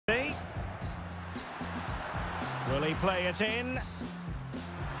Will he play it in?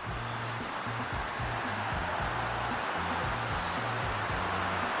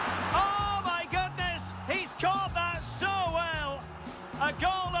 Oh my goodness! He's caught that so well! A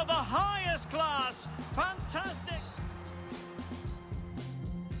goal of the highest class! Fantastic!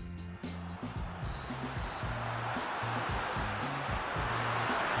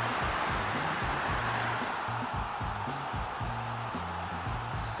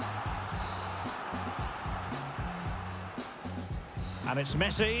 And it's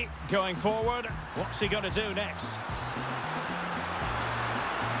Messi going forward. What's he going to do next?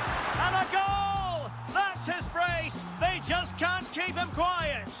 And a goal! That's his brace! They just can't keep him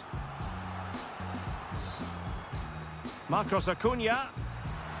quiet. Marcos Acuna.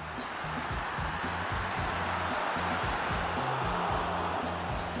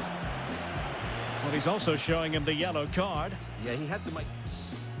 Well, he's also showing him the yellow card. Yeah, he had to make...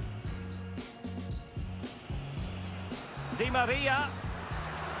 Di Maria.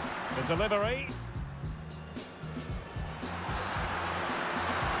 The delivery.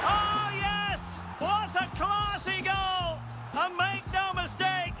 Oh, yes! What a classy goal! And make no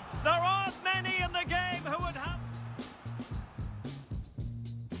mistake, there aren't many in the game who would have...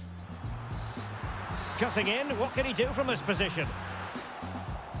 Cutting in, what can he do from this position?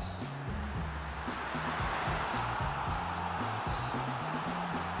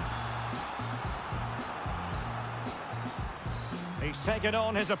 He's taken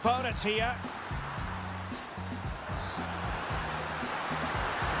on his opponent here.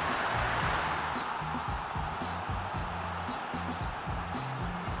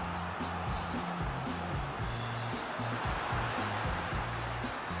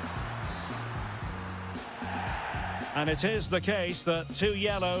 And it is the case that 2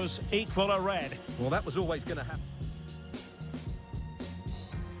 yellows equal a red. Well, that was always going to happen.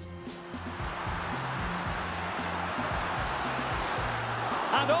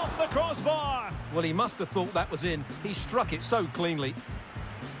 And off the crossbar. Well, he must have thought that was in. He struck it so cleanly.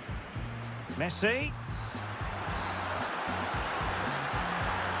 Messi.